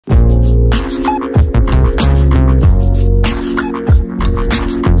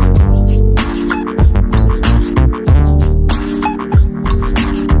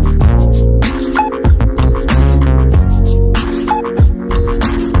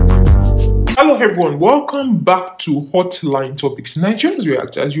everyone, welcome back to Hotline Topics. Nigerians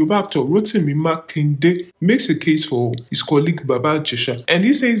react as Yoruba actor Rotimi Makinde makes a case for his colleague Baba Ijesha, and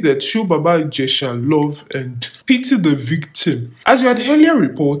he says that show Baba Ijesha love and pity the victim. As we had earlier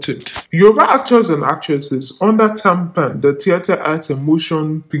reported, Yoruba actors and actresses under TAMPAN, the Theatre Arts and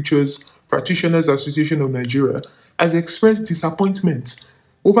Motion Pictures Practitioners Association of Nigeria, has expressed disappointment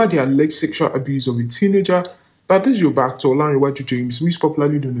over the alleged sexual abuse of a teenager by this Yoruba actor Olanrewaju, who is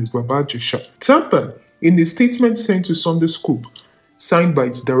popularly known as Baba Ijesha. TAMPAN, in a statement sent to Sunday Scoop, signed by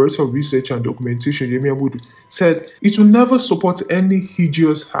its Director of Research and Documentation, Yemi, said it will never support any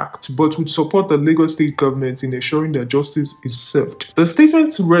hideous act, but would support the Lagos State government in ensuring that justice is served. The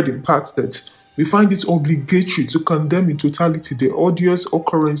statement read in part that we find it obligatory to condemn in totality the odious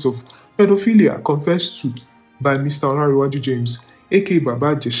occurrence of pedophilia confessed to by Mr. Olanrewaju, aka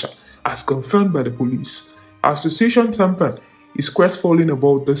Baba Ijesha, as confirmed by the police. Our association TAMPAN is crestfallen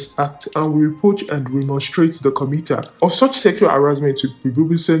about this act and we reproach and remonstrate the committer of such sexual harassment to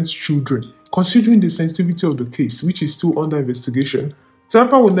prepubescent children. Considering the sensitivity of the case, which is still under investigation,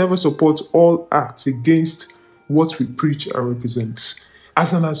 TAMPAN will never support all acts against what we preach and represent.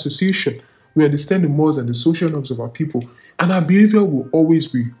 As an association, we understand the morals and the social norms of our people, and our behavior will always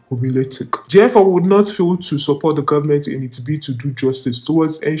be homiletic. Therefore, we would not fail to support the government in its bid to do justice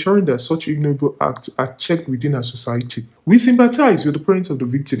towards ensuring that such ignoble acts are checked within our society. We sympathize with the parents of the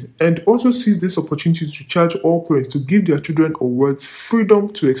victim and also seize this opportunity to charge all parents to give their children or words freedom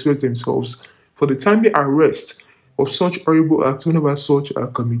to express themselves for the timely arrest of such horrible acts whenever such are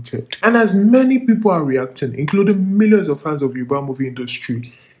committed. And as many people are reacting, including millions of fans of Yoruba movie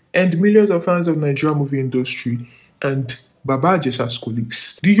industry and millions of fans of Nigerian movie industry and Baba Ijesha's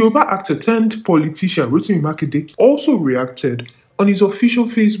colleagues, the Yoruba actor turned politician Rotimi Makinde also reacted on his official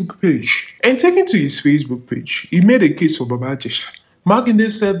Facebook page. And taken to his Facebook page, he made a case for Baba Ijesha.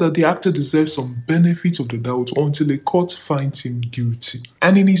 Makinde said that the actor deserves some benefit of the doubt until a court finds him guilty.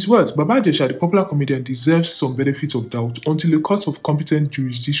 And in his words, Baba Ijesha, the popular comedian, deserves some benefit of doubt until a court of competent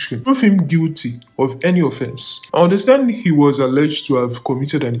jurisdiction prove him guilty of any offense. I understand he was alleged to have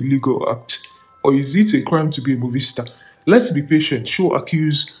committed an illegal act, or is it a crime to be a movie star? Let's be patient, show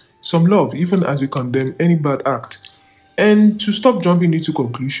accused some love even as we condemn any bad act, and to stop jumping into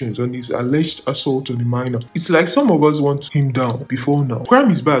conclusions on his alleged assault on a minor. It's like some of us want him down before now. Crime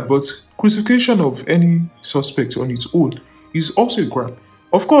is bad, but crucifixion of any suspect on its own is also a crime.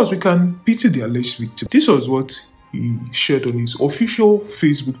 Of course, we can pity the alleged victim. This was what he shared on his official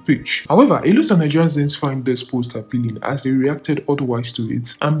Facebook page. However, a lot of Nigerians didn't find this post appealing as they reacted otherwise to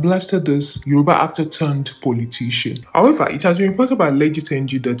it and blasted this Yoruba actor turned politician. However, it has been reported by Legit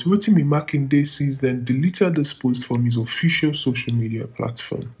NG that Rotimi Makinde since then deleted this post from his official social media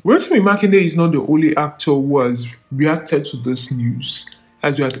platform. Rotimi Makinde is not the only actor who has reacted to this news.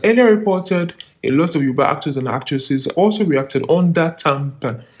 As we had earlier reported, a lot of Yoruba actors and actresses also reacted on that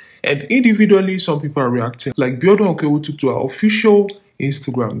TAMPAN. And individually, some people are reacting. Like Biodun Okewo took to her official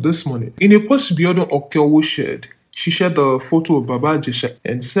Instagram this morning. In a post Biodun Okewo shared, she shared the photo of Baba Ijesha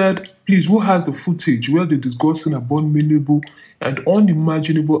and said, please, who has the footage where the disgusting, abominable and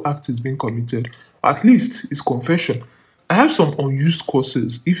unimaginable act is being committed? At least his confession. I have some unused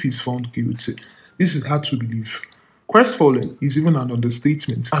courses if he's found guilty. This is hard to believe. Crestfallen is even an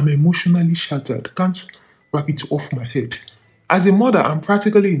understatement. I'm emotionally shattered. Can't wrap it off my head. As a mother, I'm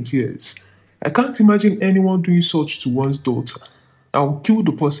practically in tears. I can't imagine anyone doing such to one's daughter. I will kill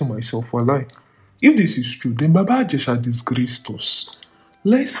the person myself, walai. If this is true, then Baba Ijesha disgraced us.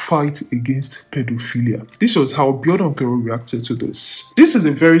 Let's fight against pedophilia. This was how Biodun Okewo reacted to this. This is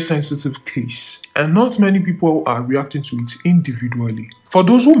a very sensitive case, and not many people are reacting to it individually. For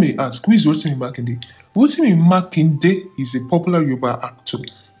those who may ask, who is Rotimi Makinde? Rotimi Makinde is a popular Yoruba actor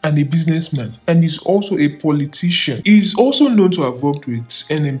and a businessman, and is also a politician. He is also known to have worked with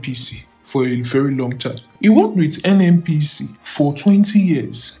NNPC for a very long time. He worked with NNPC for 20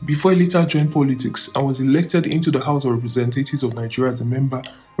 years before he later joined politics and was elected into the House of Representatives of Nigeria as a member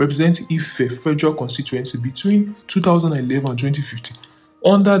representing Ife Federal Constituency between 2011 and 2015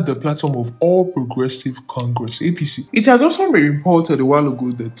 under the platform of All Progressive Congress, APC. It has also been reported a while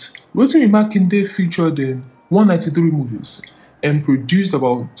ago that Rotimi Makinde featured in 193 movies and produced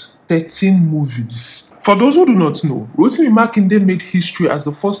about 13 movies. For those who do not know, Rotimi Makinde made history as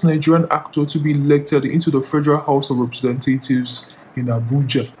the first Nigerian actor to be elected into the Federal House of Representatives in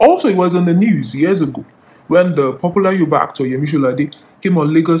Abuja. Also, it was on the news years ago when the popular Yoruba actor Yemi came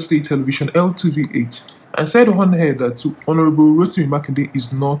on Lagos State Television LTV8 and said on air that Honorable Rotimi Makinde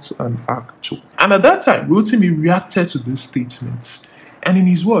is not an actor. And at that time, Rotimi reacted to these statements And in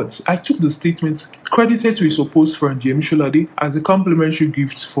his words, I took the statement credited to his supposed friend Yemi as a complimentary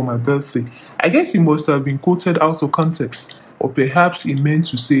gift for my birthday. I guess it must have been quoted out of context, or perhaps he meant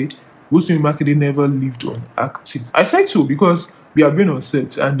to say Rotimi Makinde never lived on acting. I said so because we have been on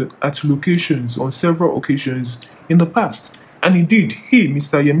set and at locations on several occasions in the past. And indeed, he,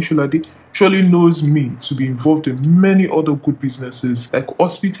 Mr. Yemi surely knows me to be involved in many other good businesses like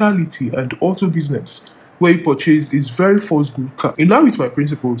hospitality and auto business, where he purchased his very first good car. In line with my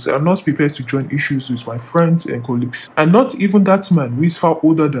principles, I am not prepared to join issues with my friends and colleagues, and not even that man who is far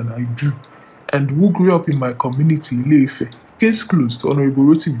older than I do, and who grew up in my community, Ile-Ife. Case closed, Honorable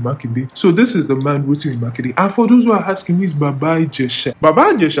Rotimi Makinde. So this is the man, Rotimi Makinde. And for those who are asking, who is Baba Ijesha? Baba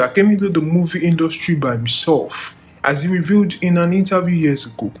Ijesha came into the movie industry by himself. As he revealed in an interview years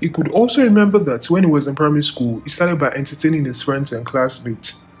ago, he could also remember that when he was in primary school, he started by entertaining his friends and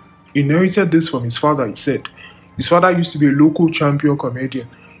classmates. He inherited this from his father, he said. His father used to be a local champion comedian.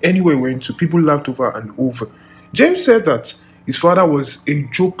 Anywhere he went to, people laughed over and over. James said that his father was a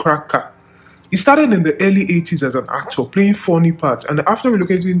joke cracker. He started in the early 80s as an actor, playing funny parts, and after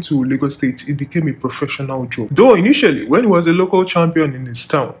relocating to Lagos State, it became a professional job. Though initially, when he was a local champion in his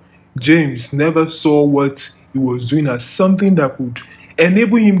town, James never saw what he was doing as something that could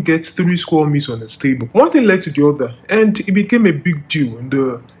enable him get 3 square meals on his table. One thing led to the other, and it became a big deal in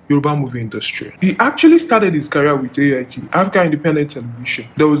the Yoruba movie industry. He actually started his career with AIT, Africa Independent Television.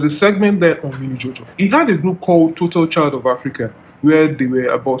 There was a segment there on Mini-Jojo. He had a group called Total Child of Africa, where they were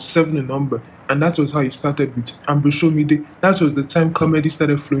about 7 in number, and that was how he started with Ambrosomide. That was the time comedy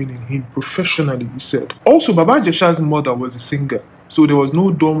started flowing in him professionally, he said. Also, Baba Jesha's mother was a singer, so there was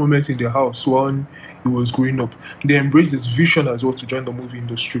no dull moment in their house when he was growing up. They embraced his vision as well to join the movie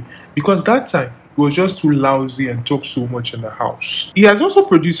industry, because that time he was just too lousy and talked so much in the house. He has also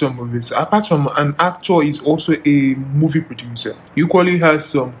produced some movies. Apart from an actor, he's also a movie producer. He equally has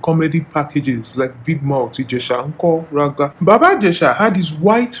some comedy packages like Big Mouth, Ijesha, Uncle Raga. Baba Ijesha had his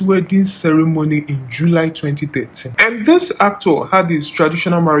white wedding ceremony in July 2013. And this actor had his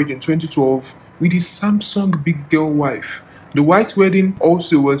traditional marriage in 2012 with his Samsung big girl wife. The white wedding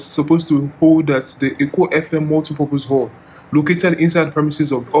also was supposed to hold at the Eco FM multipurpose hall, located inside the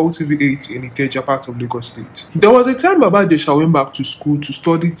premises of LTV8 in Ikeja, part of Lagos State. There was a time Baba Ijesha went back to school to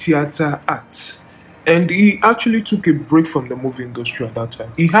study theatre arts, and he actually took a break from the movie industry at that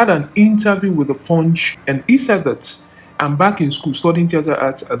time. He had an interview with The Punch, and he said that, I'm back in school studying theatre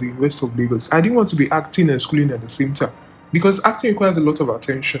arts at the University of Lagos. I didn't want to be acting and schooling at the same time, because acting requires a lot of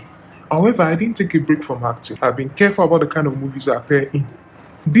attention. However, I didn't take a break from acting. I've been careful about the kind of movies I appear in.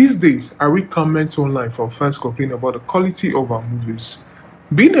 These days, I read comments online from fans complaining about the quality of our movies.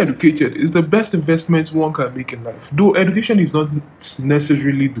 Being educated is the best investment one can make in life, though education is not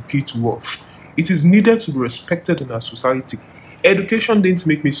necessarily the key to wealth. It is needed to be respected in our society. Education didn't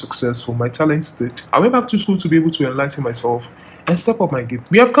make me successful, my talents did. I went back to school to be able to enlighten myself and step up my game.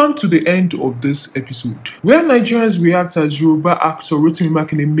 We have come to the end of this episode, where Nigerians react as Yoruba actor Rotimi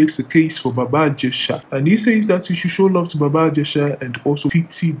Makinde makes a case for Baba Ijesha, and he says that we should show love to Baba Ijesha and also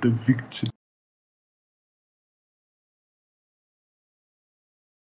pity the victim.